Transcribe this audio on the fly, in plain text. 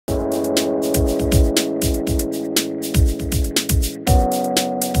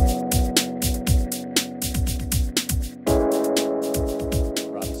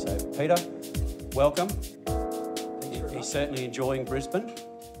Peter, welcome. He's certainly enjoying Brisbane,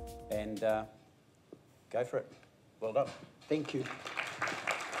 and go for it. Well done. Thank you.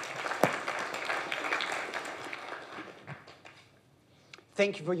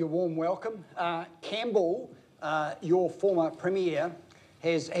 Thank you for your warm welcome. Campbell, your former Premier,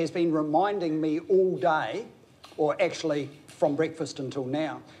 has been reminding me all day, or actually from breakfast until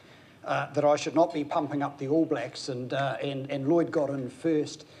now, that I should not be pumping up the All Blacks, and Lloyd got in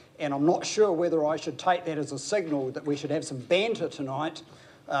first, and I'm not sure whether I should take that as a signal that we should have some banter tonight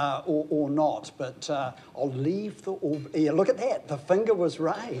or not, but I'll leave the All... Yeah, look at that, the finger was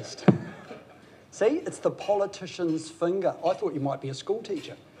raised. See, it's the politician's finger. I thought you might be a school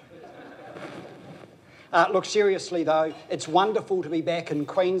teacher. Look, seriously though, it's wonderful to be back in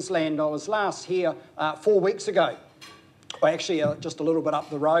Queensland. I was last here 4 weeks ago. Well, actually, just a little bit up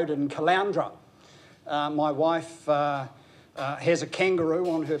the road in Caloundra. My wife has a kangaroo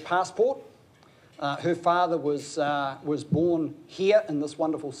on her passport. Her father was born here in this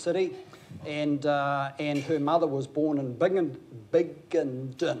wonderful city, and her mother was born in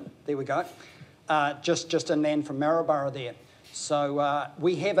Biggenden. There we go. Just inland from Maryborough there. So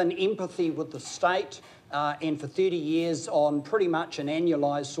we have an empathy with the state, and for 30 years on pretty much an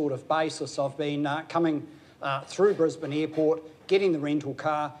annualised sort of basis, I've been coming through Brisbane Airport, getting the rental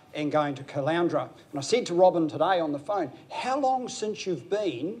car and going to Caloundra. And I said to Robin today on the phone, how long since you've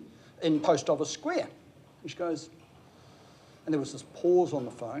been in Post Office Square? And she goes, and there was this pause on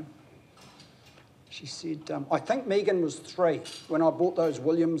the phone. She said, I think Megan was 3 when I bought those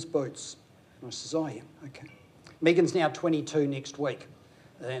Williams boots. And I says, oh yeah, okay. Megan's now 22 next week.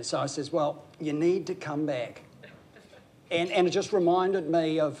 And so I says, well, you need to come back. And it just reminded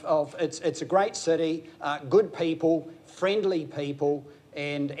me of it's a great city, good people, friendly people,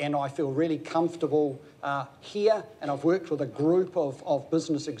 and I feel really comfortable here. And I've worked with a group of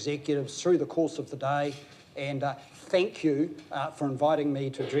business executives through the course of the day. And thank you for inviting me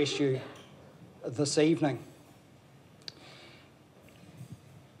to address you this evening.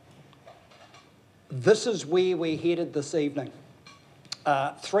 This is where we're headed this evening.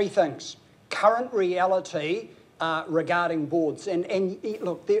 3 things. Current reality regarding boards. And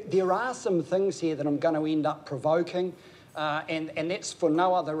look, there are some things here that I'm going to end up provoking, and that's for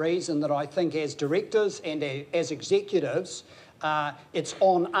no other reason that I think as directors and as executives, it's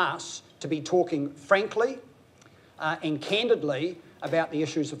on us to be talking frankly and candidly about the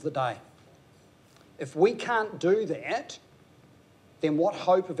issues of the day. If we can't do that, then what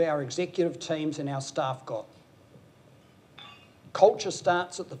hope have our executive teams and our staff got? Culture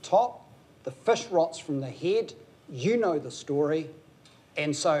starts at the top, the fish rots from the head, you know the story,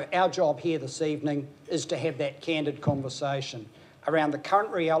 and so our job here this evening is to have that candid conversation around the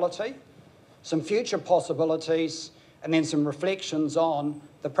current reality, some future possibilities, and then some reflections on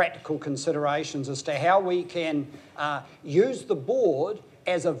the practical considerations as to how we can use the board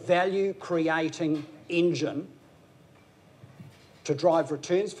as a value-creating engine to drive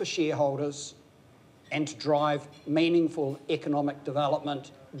returns for shareholders and to drive meaningful economic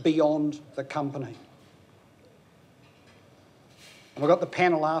development beyond the company. And we've got the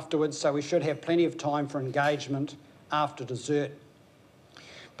panel afterwards, so we should have plenty of time for engagement after dessert.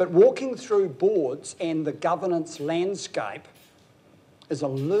 But walking through boards and the governance landscape is a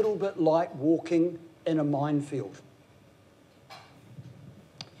little bit like walking in a minefield.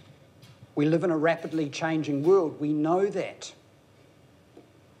 We live in a rapidly changing world. We know that.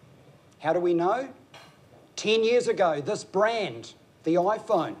 How do we know? 10 years ago, this brand, the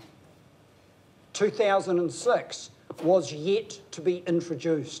iPhone, 2006, was yet to be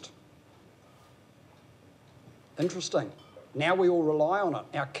introduced. Interesting. Now we all rely on it,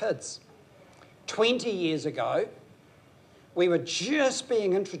 our kids. 20 years ago, we were just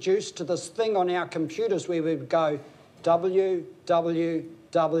being introduced to this thing on our computers where we would go www.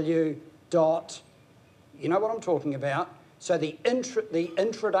 You know what I'm talking about? So the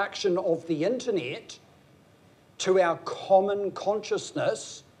introduction of the internet to our common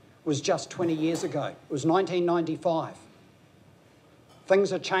consciousness was just 20 years ago. It was 1995.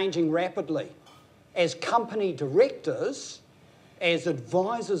 Things are changing rapidly. As company directors, as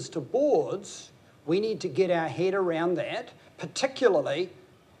advisors to boards, we need to get our head around that, particularly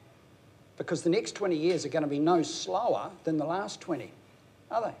because the next 20 years are going to be no slower than the last 20,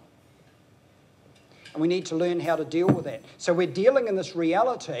 are they? And we need to learn how to deal with that. So we're dealing in this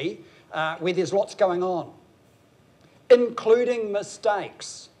reality where there's lots going on, including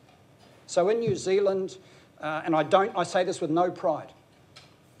mistakes. So in New Zealand, and I say this with no pride,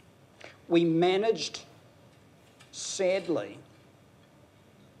 we managed, sadly,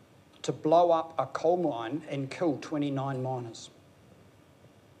 to blow up a coal mine and kill 29 miners.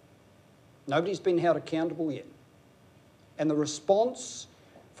 Nobody's been held accountable yet. And the response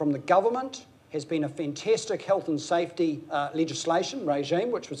from the government has been a fantastic health and safety legislation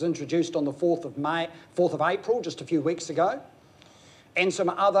regime, which was introduced on the 4th of April, just a few weeks ago, and some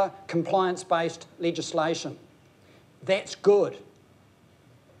other compliance-based legislation. That's good,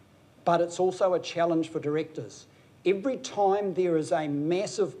 but it's also a challenge for directors. Every time there is a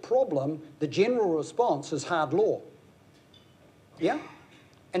massive problem, the general response is hard law. Yeah?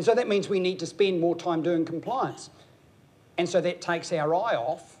 And so that means we need to spend more time doing compliance. And so that takes our eye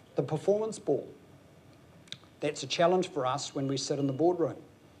off the performance ball. That's a challenge for us when we sit in the boardroom.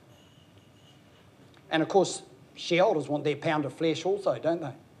 And of course, shareholders want their pound of flesh also, don't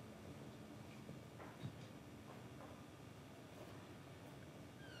they?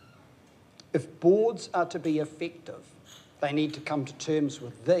 If boards are to be effective, they need to come to terms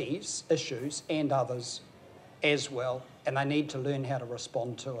with these issues and others as well, and they need to learn how to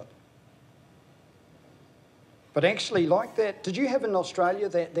respond to it. But actually, like that, did you have in Australia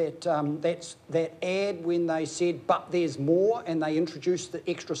that ad when they said, but there's more, and they introduced the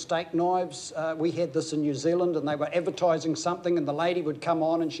extra steak knives? We had this in New Zealand, and they were advertising something, and the lady would come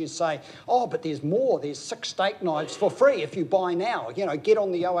on and she'd say, oh, but there's more. There's 6 steak knives for free if you buy now. You know, get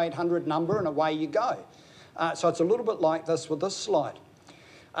on the 0800 number and away you go. So it's a little bit like this with this slide.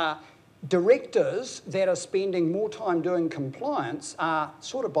 Directors that are spending more time doing compliance are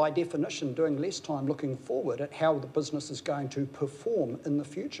sort of by definition doing less time looking forward at how the business is going to perform in the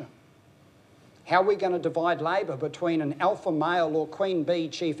future. How are we going to divide labour between an alpha male or queen bee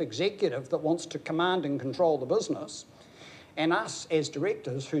chief executive that wants to command and control the business and us as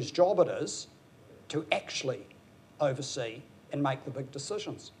directors whose job it is to actually oversee and make the big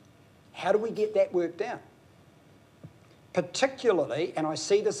decisions? How do we get that worked out? Particularly, and I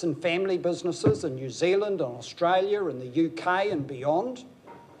see this in family businesses in New Zealand and Australia and the UK and beyond,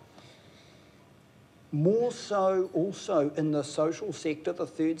 more so also in the social sector, the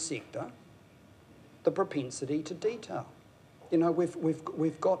third sector, the propensity to detail. You know,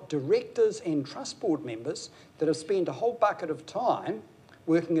 we've got directors and trust board members that have spent a whole bucket of time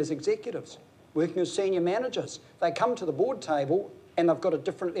working as executives, working as senior managers. They come to the board table and they've got a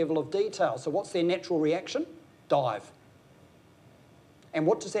different level of detail. So what's their natural reaction? Dive. And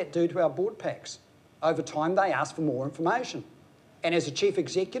what does that do to our board packs? Over time, they ask for more information. And as a chief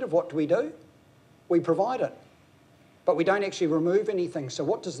executive, what do? We provide it. But we don't actually remove anything. So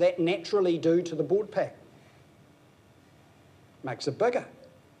what does that naturally do to the board pack? Makes it bigger.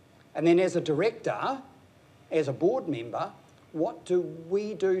 And then as a director, as a board member, what do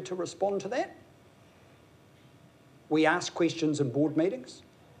we do to respond to that? We ask questions in board meetings.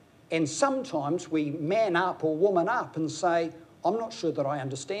 And sometimes we man up or woman up and say, I'm not sure that I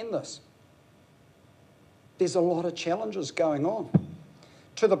understand this. There's a lot of challenges going on,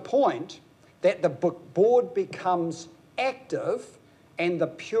 to the point that the board becomes active and the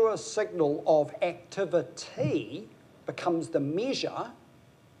pure signal of activity becomes the measure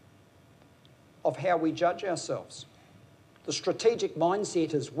of how we judge ourselves. The strategic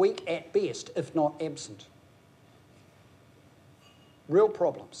mindset is weak at best, if not absent. Real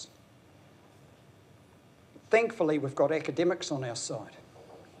problems. Thankfully, we've got academics on our side.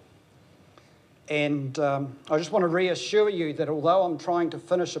 And I just want to reassure you that although I'm trying to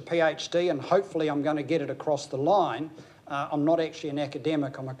finish a PhD and hopefully I'm going to get it across the line, I'm not actually an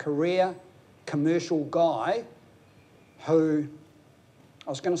academic. I'm a career commercial guy who, I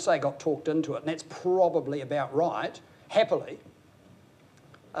was going to say got talked into it, and that's probably about right, happily.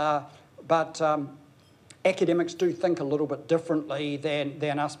 But academics do think a little bit differently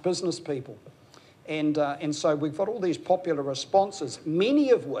than us business people. And so we've got all these popular responses, many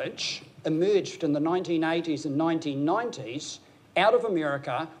of which emerged in the 1980s and 1990s out of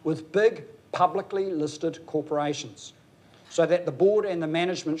America with big publicly listed corporations, so that the board and the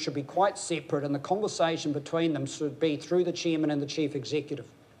management should be quite separate and the conversation between them should be through the chairman and the chief executive,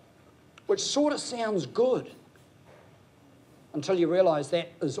 which sort of sounds good until you realise that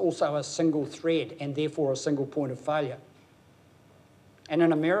is also a single thread and therefore a single point of failure. And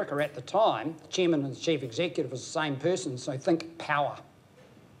in America at the time, the chairman and the chief executive was the same person, so think power,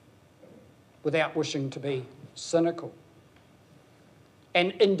 without wishing to be cynical.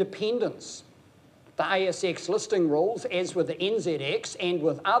 And independence. The ASX listing rules, as with the NZX and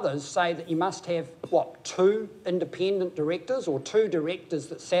with others, say that you must have, 2 independent directors or 2 directors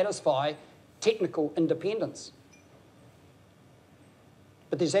that satisfy technical independence.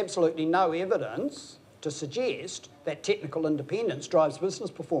 But there's absolutely no evidence to suggest that technical independence drives business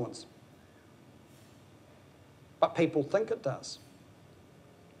performance. But people think it does.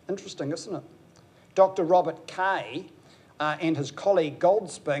 Interesting, isn't it? Dr. Robert Kay and his colleague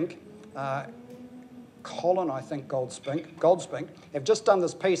Goldspink Colin, I think, Goldspink, have just done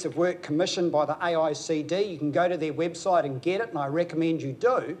this piece of work commissioned by the AICD. You can go to their website and get it, and I recommend you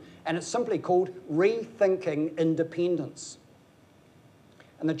do. And it's simply called Rethinking Independence.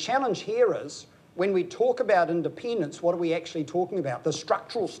 And the challenge here is, when we talk about independence, what are we actually talking about? The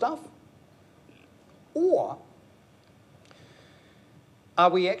structural stuff? Or are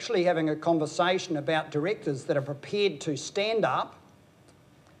we actually having a conversation about directors that are prepared to stand up,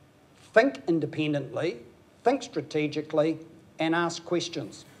 think independently, think strategically, and ask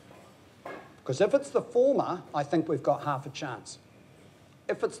questions? Because if it's the former, I think we've got half a chance.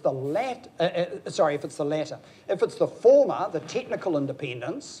 If it's the latter, if it's the former, the technical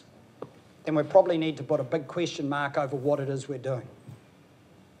independence, then we probably need to put a big question mark over what it is we're doing.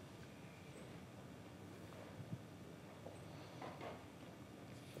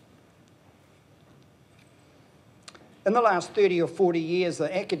 In the last 30 or 40 years,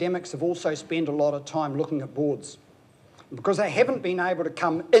 the academics have also spent a lot of time looking at boards. Because they haven't been able to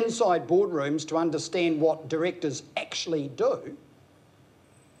come inside boardrooms to understand what directors actually do,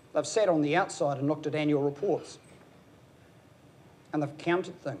 they've sat on the outside and looked at annual reports. And they've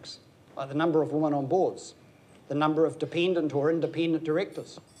counted things, like the number of women on boards, the number of dependent or independent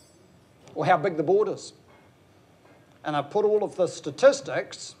directors, or how big the board is. And I've put all of the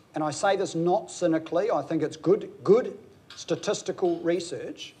statistics, and I say this not cynically, I think it's good statistical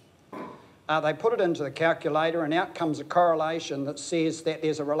research. They put it into the calculator, and out comes a correlation that says that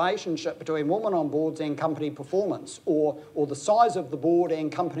there's a relationship between women on boards and company performance, or the size of the board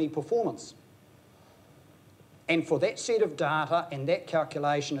and company performance. And for that set of data and that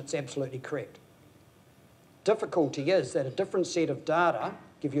calculation, it's absolutely correct. Difficulty is that a different set of data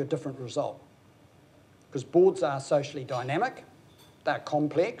give you a different result. Because boards are socially dynamic, they're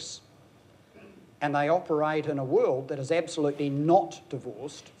complex, and they operate in a world that is absolutely not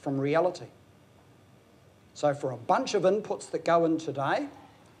divorced from reality. So for a bunch of inputs that go in today,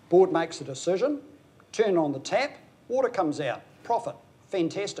 board makes a decision, turn on the tap, water comes out, profit,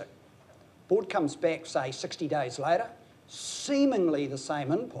 fantastic. Board comes back, say, 60 days later, seemingly the same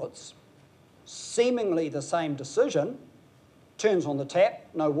inputs, seemingly the same decision, turns on the tap,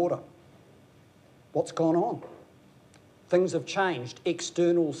 no water. What's gone on? Things have changed,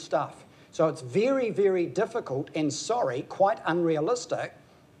 external stuff. So it's very, very difficult and, sorry, quite unrealistic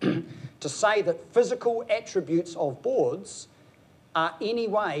to say that physical attributes of boards are any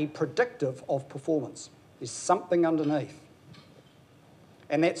way predictive of performance. There's something underneath.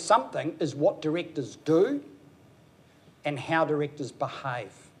 And that something is what directors do and how directors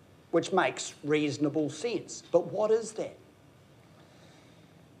behave, which makes reasonable sense. But what is that?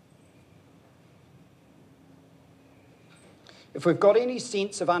 If we've got any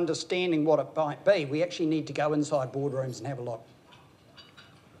sense of understanding what it might be, we actually need to go inside boardrooms and have a look.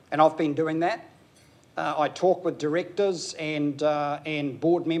 And I've been doing that. I talk with directors and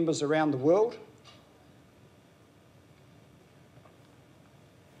board members around the world.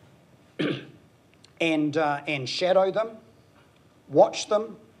 and shadow them, watch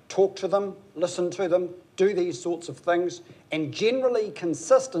them, talk to them, listen to them, do these sorts of things. And generally,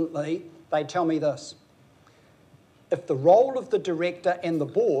 consistently, they tell me this. If the role of the director and the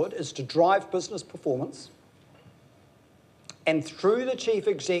board is to drive business performance, and through the chief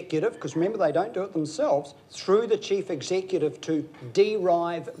executive, because remember they don't do it themselves, through the chief executive to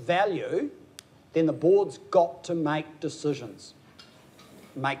derive value, then the board's got to make decisions.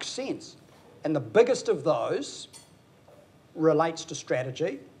 Makes sense. And the biggest of those relates to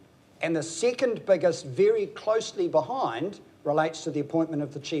strategy, and the second biggest, very closely behind, relates to the appointment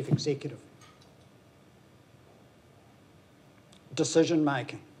of the chief executive. Decision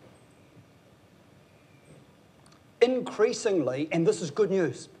making. Increasingly, and this is good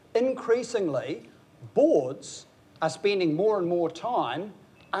news, increasingly boards are spending more and more time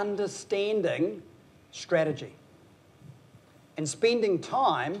understanding strategy and spending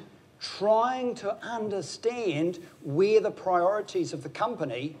time trying to understand where the priorities of the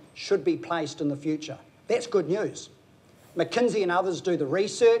company should be placed in the future. That's good news. McKinsey and others do the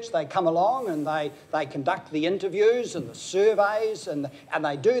research, they come along and they conduct the interviews and the surveys and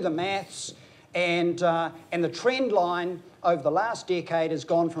they do the maths, and the trend line over the last decade has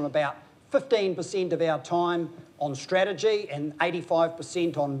gone from about 15% of our time on strategy and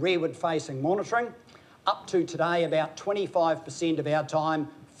 85% on rearward-facing monitoring, up to today about 25% of our time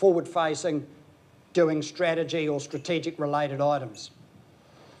forward-facing, doing strategy or strategic-related items.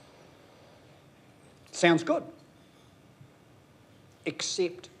 Sounds good.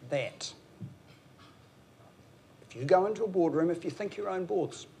 Except that if you go into a boardroom, if you think you own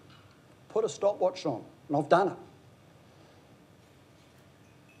boards, put a stopwatch on, and I've done it.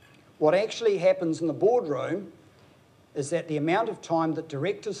 What actually happens in the boardroom is that the amount of time that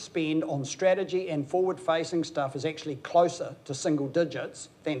directors spend on strategy and forward-facing stuff is actually closer to single digits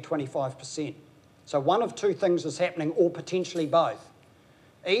than 25%. So one of two things is happening, or potentially both.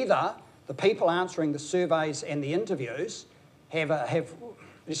 Either the people answering the surveys and the interviews have,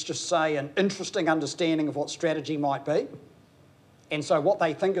 let's just say, an interesting understanding of what strategy might be, and so what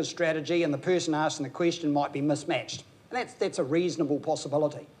they think is strategy and the person asking the question might be mismatched. And that's a reasonable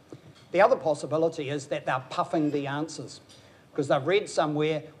possibility. The other possibility is that they're puffing the answers because they've read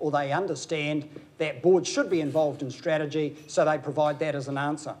somewhere or they understand that boards should be involved in strategy, so they provide that as an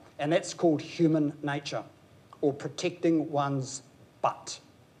answer. And that's called human nature, or protecting one's butt.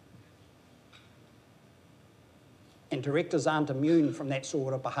 And directors aren't immune from that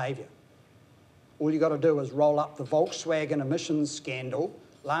sort of behaviour. All you've got to do is roll up the Volkswagen emissions scandal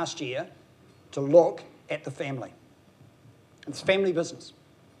last year to look at the family. It's family business.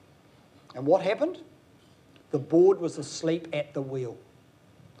 And what happened? The board was asleep at the wheel.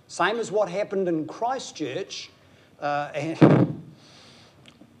 Same as what happened in Christchurch. The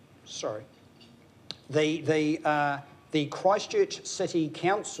Christchurch City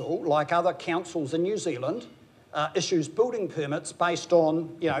Council, like other councils in New Zealand, issues building permits based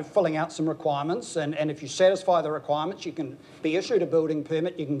on, filling out some requirements, and if you satisfy the requirements, you can be issued a building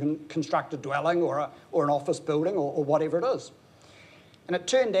permit, you can construct a dwelling or an office building or whatever it is. And it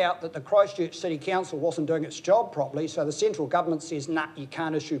turned out that the Christchurch City Council wasn't doing its job properly, so the central government says, nah, you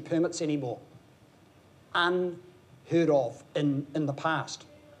can't issue permits anymore. Unheard of in the past.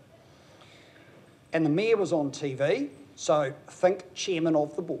 And the mayor was on TV, so think chairman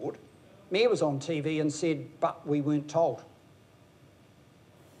of the board. Mayor was on TV and said, but we weren't told.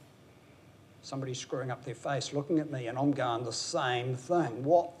 Somebody's screwing up their face looking at me, and I'm going the same thing.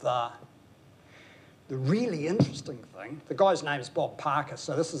 What the... The really interesting thing, the guy's name is Bob Parker,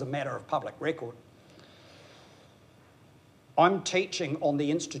 so this is a matter of public record. I'm teaching on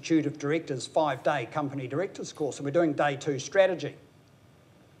the Institute of Directors 5-day company directors course, and we're doing day 2 strategy.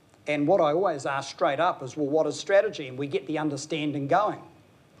 And what I always ask straight up is, well, what is strategy? And we get the understanding going.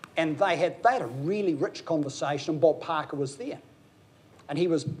 And they had a really rich conversation, and Bob Parker was there. And he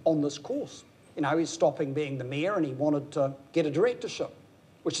was on this course. He's stopping being the mayor and he wanted to get a directorship,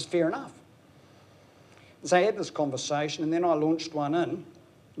 which is fair enough. So I had this conversation, and then I launched one in,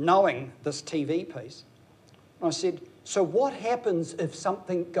 knowing this TV piece. And I said, so what happens if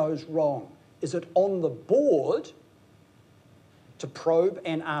something goes wrong? Is it on the board to probe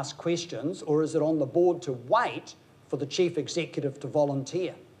and ask questions, or is it on the board to wait for the chief executive to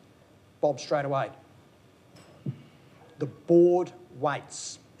volunteer? Bob, straight away. The board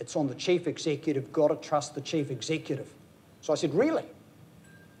waits. It's on the chief executive, got to trust the chief executive. So I said, really?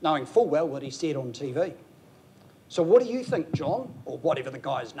 Knowing full well what he said on TV. So what do you think, John? Or whatever the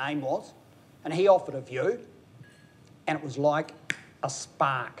guy's name was. And he offered a view, and it was like a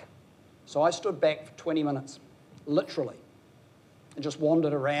spark. So I stood back for 20 minutes, literally, and just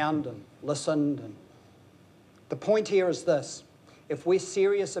wandered around and listened. And the point here is this. If we're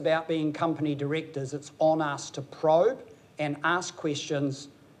serious about being company directors, it's on us to probe and ask questions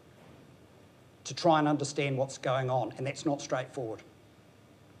to try and understand what's going on, and that's not straightforward.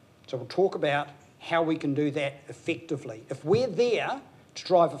 So we'll talk about how we can do that effectively. If we're there to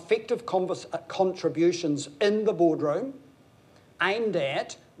drive effective contributions in the boardroom aimed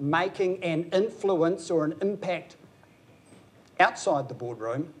at making an influence or an impact outside the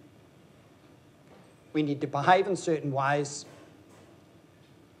boardroom, we need to behave in certain ways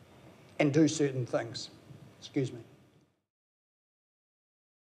and do certain things. Excuse me.